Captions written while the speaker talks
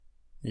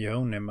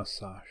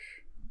Yoni-massage,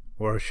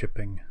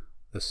 worshipping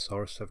the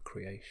source of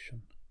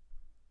creation.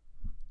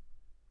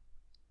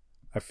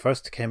 I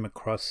first came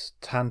across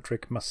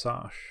tantric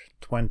massage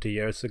 20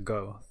 years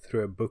ago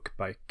through a book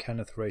by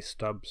Kenneth Ray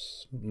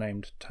Stubbs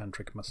named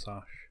Tantric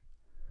Massage.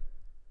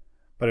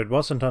 But it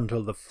wasn't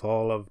until the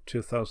fall of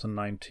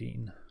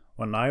 2019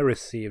 when I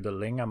received a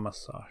linga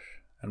massage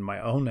and my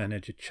own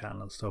energy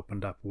channels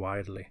opened up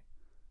widely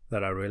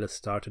that I really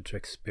started to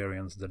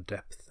experience the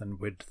depth and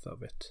width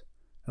of it,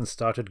 and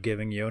started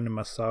giving yoni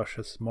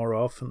massages more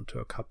often to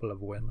a couple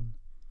of women.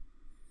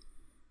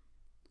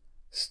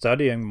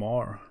 Studying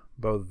more,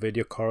 both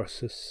video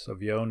courses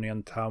of yoni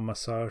and Tao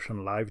massage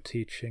and live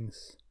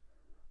teachings,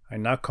 I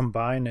now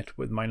combine it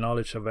with my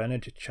knowledge of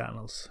energy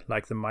channels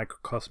like the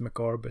microcosmic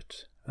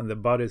orbit and the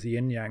body's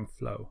yin-yang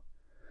flow,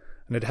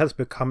 and it has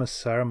become a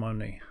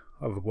ceremony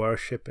of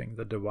worshipping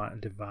the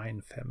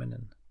divine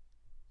feminine.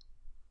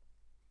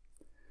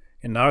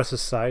 In our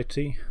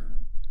society,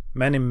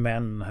 many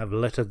men have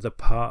littered the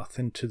path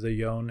into the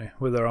yoni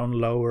with their own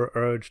lower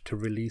urge to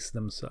release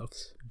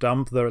themselves,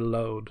 dump their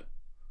load,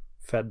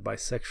 fed by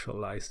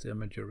sexualized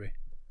imagery.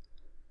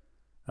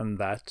 And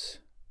that,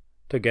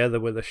 together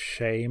with the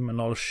shame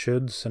and all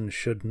shoulds and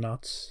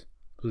should-nots,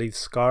 leaves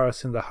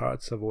scars in the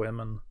hearts of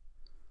women,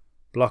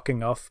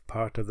 blocking off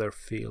part of their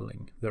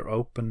feeling, their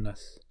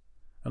openness,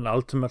 and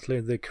ultimately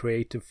the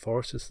creative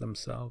forces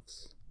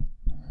themselves.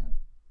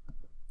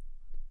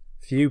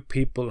 Few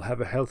people have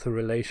a healthy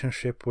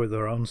relationship with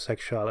their own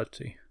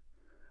sexuality,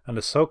 and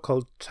a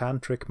so-called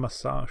tantric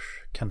massage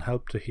can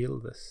help to heal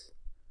this,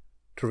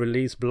 to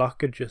release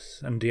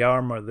blockages and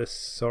de-armor this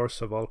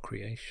source of all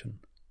creation.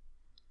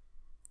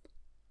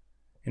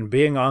 In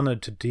being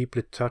honored to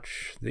deeply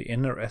touch the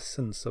inner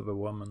essence of a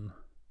woman,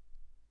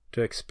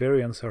 to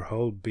experience her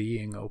whole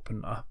being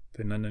open up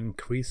in an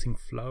increasing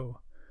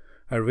flow,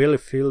 I really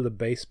feel the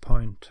base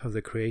point of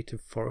the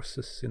creative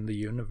forces in the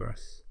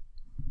universe.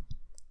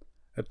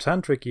 A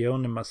tantric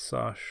yoni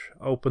massage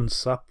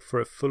opens up for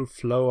a full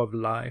flow of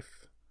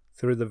life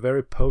through the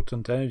very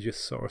potent energy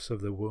source of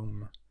the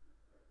womb,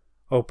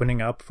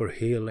 opening up for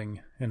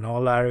healing in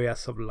all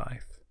areas of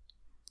life.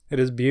 It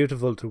is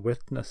beautiful to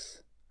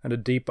witness and a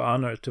deep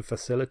honor to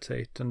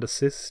facilitate and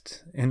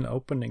assist in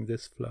opening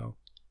this flow.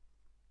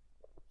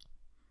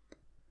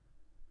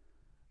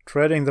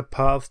 Treading the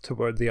path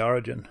toward the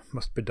origin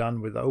must be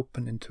done with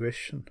open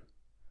intuition,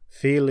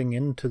 feeling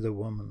into the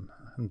woman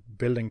and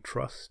building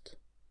trust.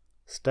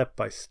 Step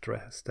by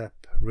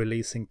step,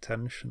 releasing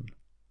tension.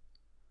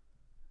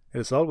 It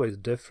is always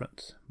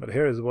different, but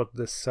here is what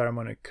this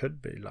ceremony could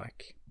be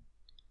like.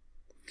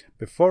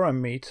 Before I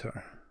meet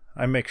her,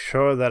 I make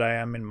sure that I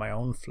am in my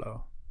own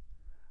flow.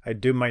 I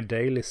do my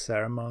daily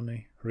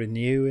ceremony,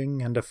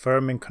 renewing and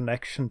affirming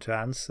connection to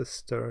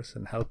ancestors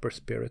and helper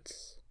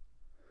spirits,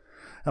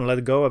 and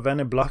let go of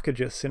any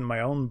blockages in my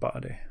own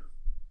body.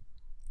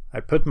 I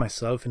put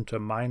myself into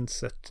a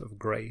mindset of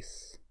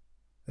grace,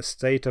 a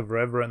state of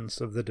reverence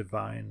of the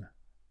divine,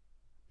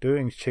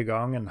 doing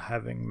qigong and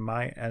having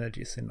my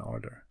energies in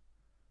order,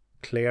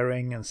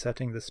 clearing and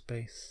setting the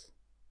space.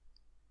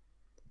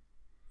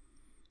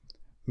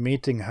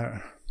 Meeting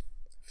her,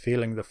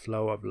 feeling the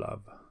flow of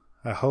love,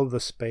 I hold the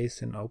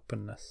space in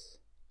openness.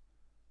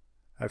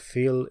 I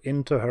feel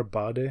into her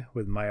body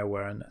with my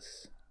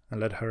awareness and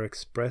let her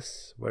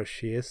express where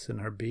she is in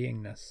her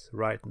beingness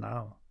right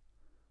now,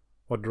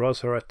 what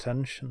draws her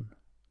attention,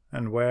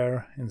 and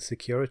where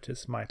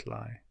insecurities might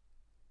lie.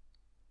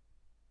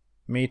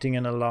 Meeting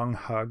in a long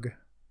hug,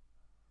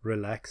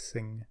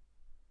 relaxing,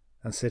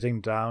 and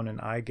sitting down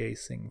in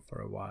eye-gazing for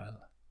a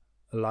while,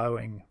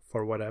 allowing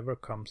for whatever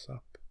comes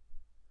up.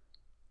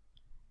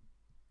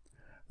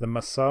 The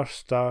massage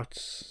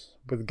starts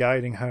with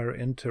guiding her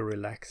into a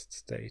relaxed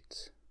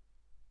state.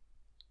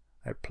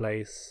 I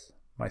place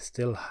my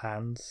still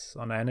hands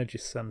on energy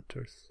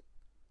centers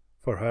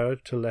for her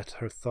to let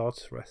her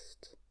thoughts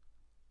rest,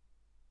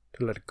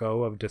 to let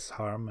go of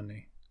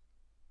disharmony,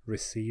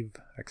 receive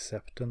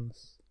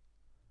acceptance,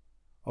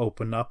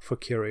 open up for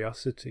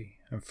curiosity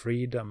and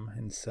freedom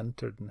in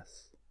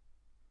centeredness.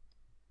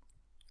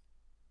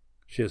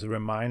 She is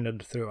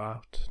reminded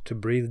throughout to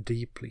breathe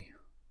deeply,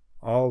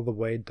 all the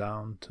way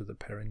down to the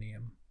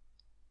perineum.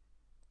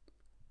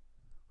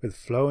 With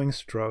flowing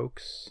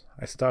strokes,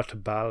 I start to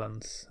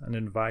balance and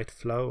invite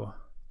flow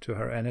to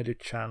her energy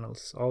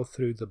channels all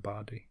through the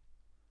body.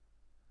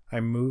 I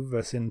move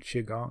as in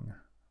qigong,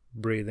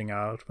 breathing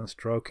out when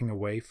stroking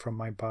away from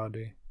my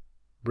body,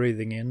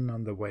 breathing in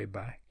on the way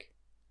back.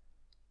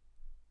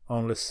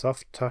 Only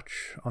soft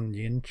touch on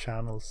yin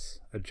channels,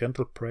 a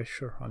gentle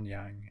pressure on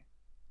yang.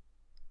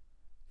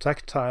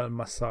 Tactile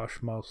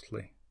massage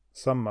mostly,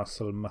 some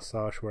muscle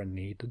massage where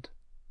needed,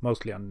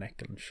 mostly on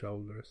neck and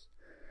shoulders.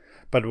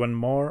 But when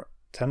more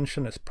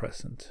tension is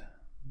present,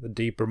 the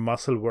deeper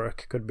muscle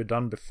work could be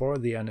done before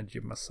the energy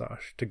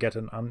massage to get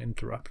an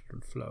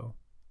uninterrupted flow.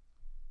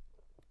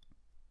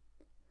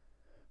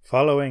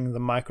 Following the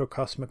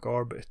microcosmic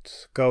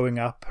orbit, going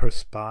up her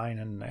spine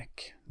and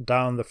neck,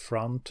 down the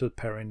front to the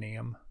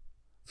perineum,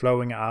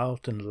 flowing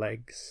out in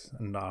legs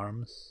and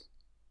arms.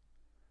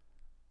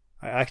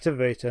 I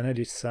activate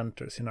energy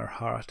centers in her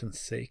heart and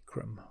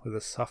sacrum with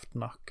a soft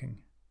knocking,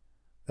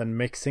 then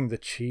mixing the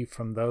chi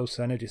from those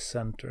energy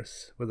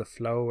centers with a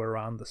flow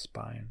around the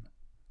spine.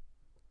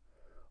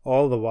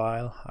 All the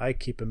while, I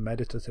keep a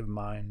meditative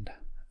mind,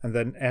 and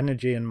then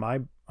energy in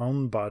my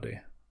own body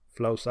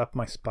flows up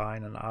my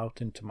spine and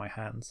out into my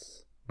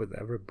hands with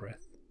every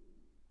breath.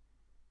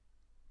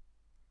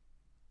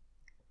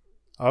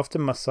 After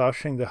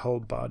massaging the whole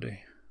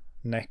body,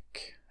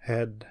 neck,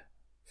 head,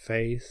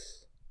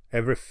 face,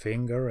 every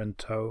finger and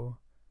toe,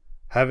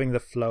 having the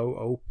flow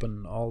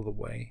open all the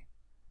way,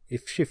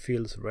 if she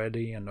feels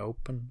ready and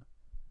open,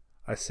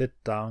 I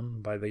sit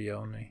down by the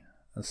yoni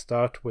and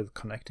start with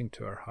connecting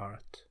to her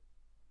heart.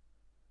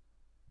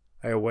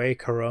 I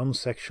awake her own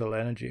sexual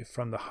energy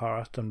from the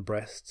heart and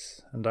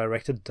breasts and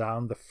direct it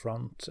down the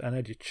front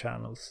energy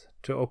channels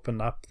to open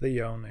up the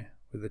yoni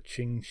with the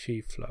Qing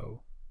Qi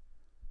flow,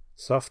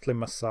 softly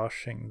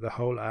massaging the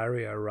whole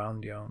area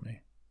around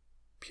yoni,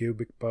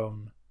 pubic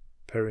bone,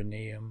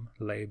 perineum,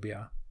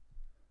 labia,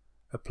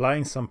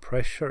 applying some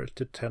pressure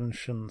to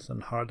tensions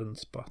and hardened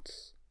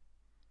spots.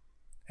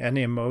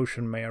 Any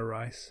emotion may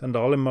arise, and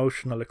all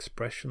emotional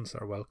expressions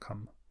are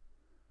welcome.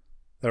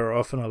 There are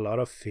often a lot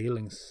of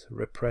feelings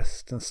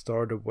repressed and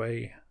stored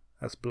away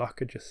as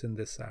blockages in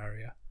this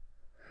area,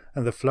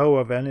 and the flow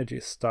of energy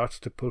starts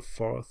to pull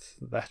forth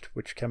that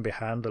which can be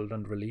handled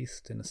and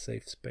released in a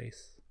safe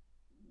space.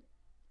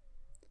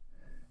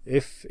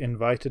 If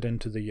invited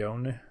into the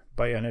yoni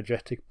by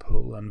energetic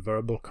pull and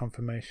verbal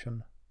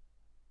confirmation,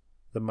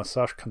 the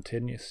massage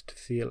continues to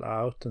feel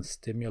out and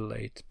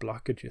stimulate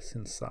blockages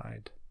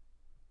inside,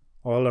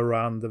 all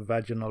around the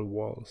vaginal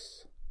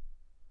walls.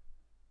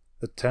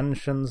 The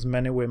tensions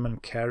many women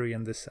carry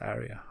in this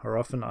area are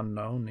often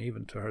unknown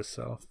even to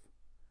herself,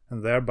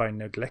 and thereby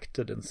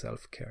neglected in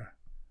self-care,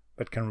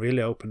 but can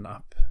really open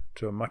up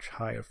to a much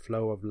higher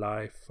flow of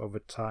life over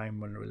time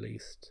when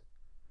released.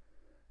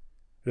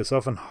 It is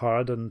often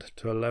hardened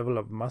to a level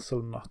of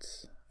muscle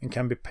knots and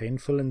can be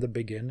painful in the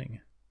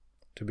beginning,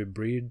 to be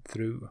breathed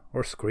through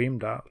or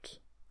screamed out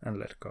and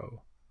let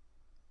go.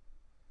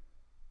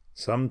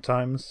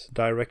 Sometimes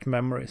direct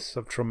memories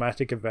of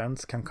traumatic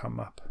events can come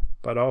up,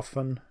 but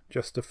often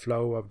just a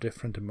flow of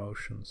different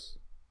emotions.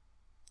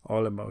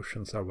 All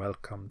emotions are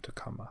welcome to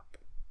come up,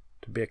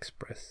 to be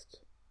expressed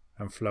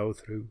and flow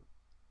through.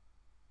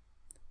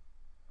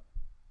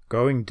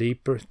 Going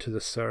deeper to the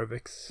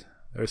cervix,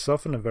 there is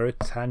often a very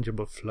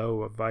tangible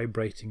flow of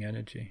vibrating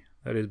energy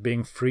that is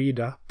being freed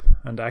up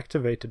and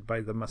activated by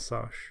the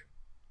massage.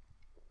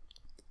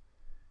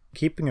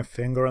 Keeping a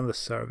finger on the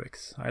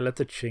cervix, I let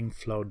the Qing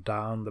flow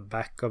down the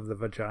back of the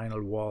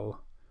vaginal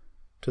wall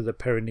to the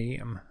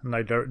perineum, and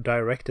I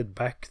direct it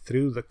back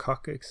through the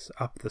coccyx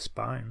up the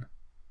spine.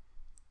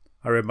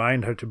 I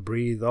remind her to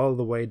breathe all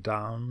the way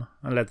down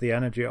and let the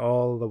energy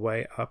all the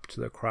way up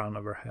to the crown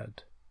of her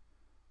head,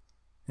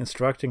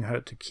 instructing her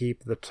to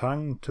keep the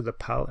tongue to the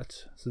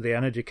palate so the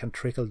energy can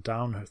trickle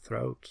down her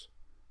throat,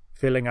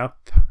 filling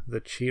up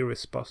the qi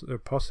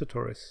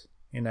repositories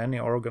in any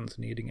organs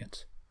needing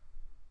it.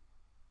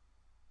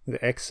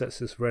 The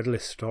excess is readily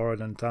stored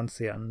in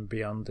Danxian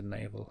beyond the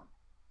navel.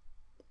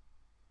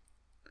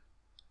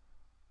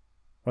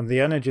 When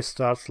the energy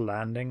starts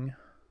landing,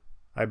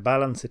 I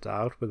balance it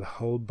out with a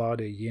whole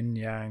body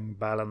yin-yang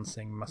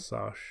balancing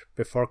massage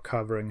before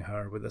covering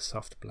her with a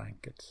soft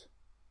blanket.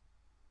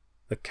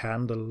 The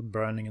candle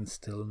burning in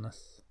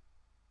stillness,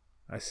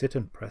 I sit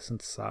in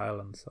present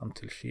silence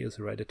until she is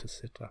ready to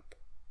sit up.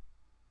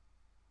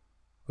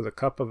 With a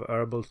cup of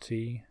herbal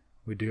tea,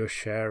 we do a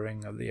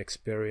sharing of the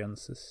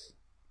experiences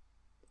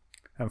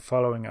and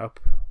following up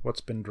what's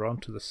been drawn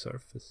to the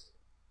surface.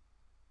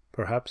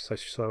 Perhaps I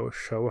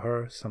show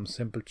her some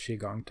simple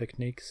Qigong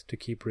techniques to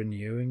keep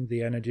renewing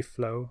the energy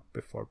flow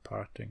before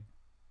parting.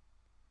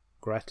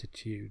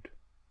 Gratitude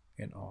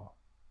in awe.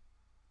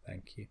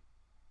 Thank you.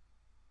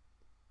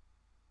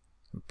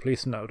 And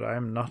please note, I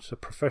am not a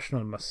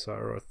professional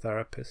masseur or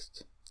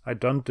therapist. I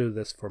don't do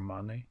this for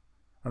money,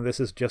 and this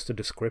is just a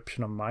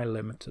description of my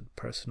limited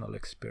personal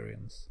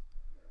experience.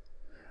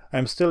 I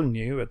am still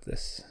new at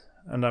this,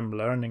 and I'm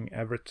learning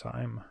every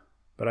time.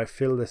 But I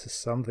feel this is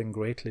something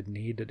greatly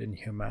needed in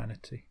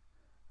humanity,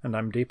 and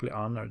I'm deeply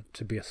honored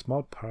to be a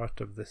small part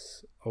of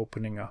this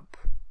opening up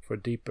for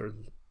deeper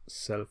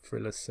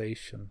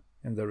self-realization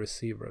in the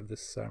receiver of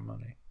this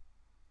ceremony.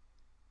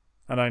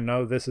 And I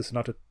know this is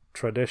not a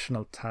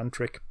traditional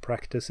tantric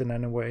practice in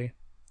any way.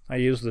 I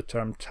use the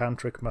term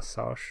tantric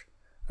massage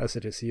as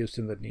it is used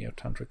in the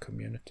neo-tantric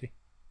community.